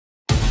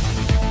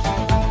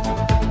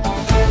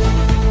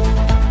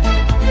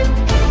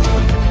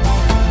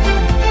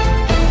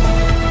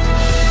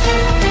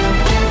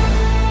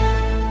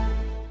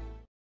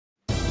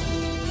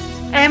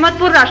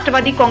अहमदपूर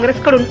राष्ट्रवादी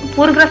काँग्रेसकडून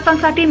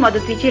पूरग्रस्तांसाठी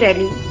मदतीची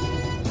रॅली।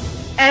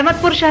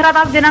 अहमदपूर शहरात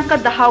आज दिनांक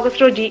 10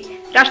 ऑगस्ट रोजी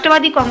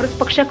राष्ट्रवादी काँग्रेस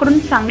पक्षाकडून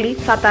सांगली,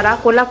 सातारा,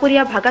 कोल्हापूर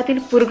या भागातील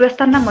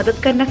पूरग्रस्तांना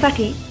मदत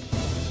करण्यासाठी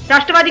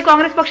राष्ट्रवादी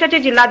काँग्रेस पक्षाचे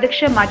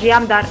जिल्हाध्यक्ष माजी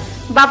आमदार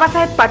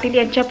बाबासाहेब पाटील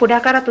यांच्या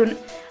पुढाकारातून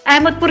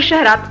अहमदपूर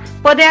शहरात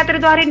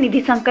पदयात्रेद्वारे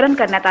निधी संकलन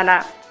करण्यात आला।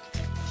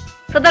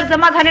 सदर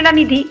जमा झालेला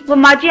निधी व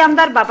माजी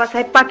आमदार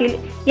बाबासाहेब पाटील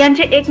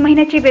यांचे 1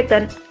 महिन्याचे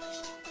वेतन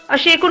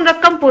अशी एकूण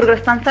रक्कम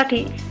पूरग्रस्तांसाठी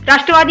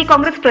राष्ट्रवादी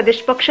काँग्रेस प्रदेश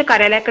पक्ष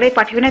कार्यालयाकडे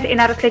पाठविण्यात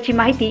येणार असल्याची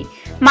माहिती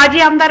माजी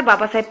आमदार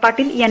बाबासाहेब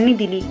पाटील यांनी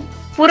दिली।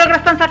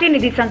 पूरग्रस्तांसाठी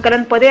निधी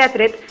संकलन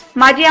पदयात्रेत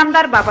माजी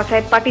आमदार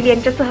बाबासाहेब पाटील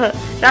यांच्यासह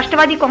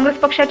राष्ट्रवादी काँग्रेस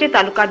पक्षाचे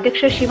तालुका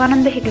अध्यक्ष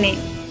शिवानंद हिगणे,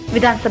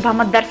 विधानसभा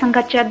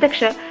मतदारसंघाचे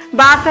अध्यक्ष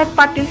बाळासाहेब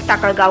पाटील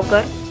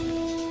टाकळगावकर,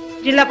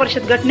 जिल्हा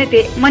परिषद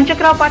गटनेते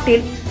मंचकराव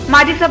पाटील,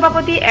 माजी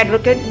सभापती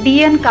ॲडव्होकेट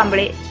DN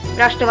कांबळे,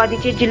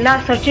 राष्ट्रवादीचे जिल्हा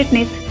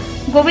सरचिटणीस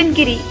गोविंद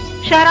गिरी,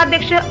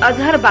 शहराध्यक्ष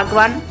अजहर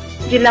बागवान,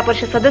 जिल्हा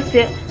परिषद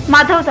सदस्य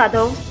माधव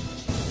जाधव,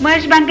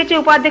 महेश बँकेचे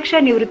उपाध्यक्ष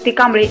निवृत्ती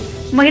कांबळे,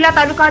 महिला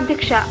तालुका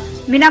अध्यक्षा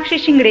मीनाक्षी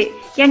शिंगडे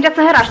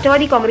यांच्यासह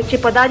राष्ट्रवादी काँग्रेसचे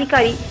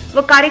पदाधिकारी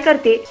व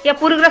कार्यकर्ते या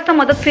पूरग्रस्त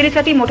मदत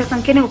फेरीसाठी मोठ्या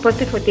संख्येने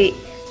उपस्थित होते।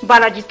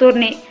 बालाजी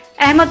तोरणे,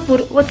 अहमदपूर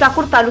व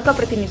चाकूर तालुका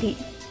प्रतिनिधी।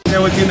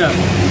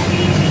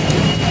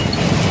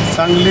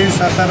 सांगली,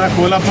 सातारा,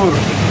 कोल्हापूर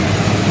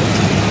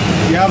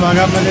या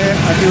भागामध्ये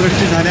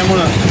अतिवृष्टी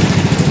झाल्यामुळे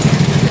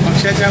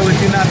पक्षाच्या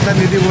वतीनं आता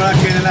निधी गोळा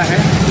केलेला आहे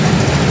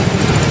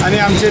आणि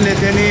आमच्या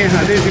नेत्यांनी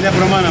आदेश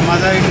दिल्याप्रमाणे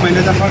माझा 1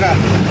 महिन्याचा पगार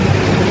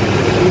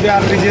उद्या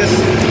RTGS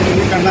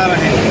मी करणार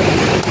आहे।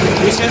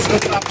 विशेष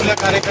करून आपल्या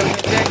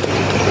कार्यकर्त्यांचे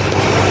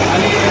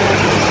आणि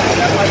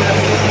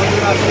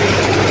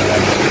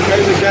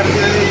काही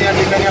विद्यार्थ्यांनी या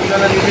ठिकाणी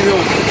आपल्याला निधी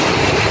देऊन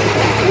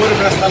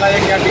पूरग्रस्ताला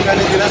या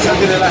ठिकाणी दिलासा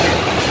दिलेला आहे।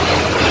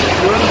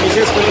 म्हणून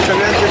विशेष करून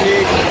सगळ्यांचे मी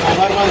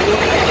आभार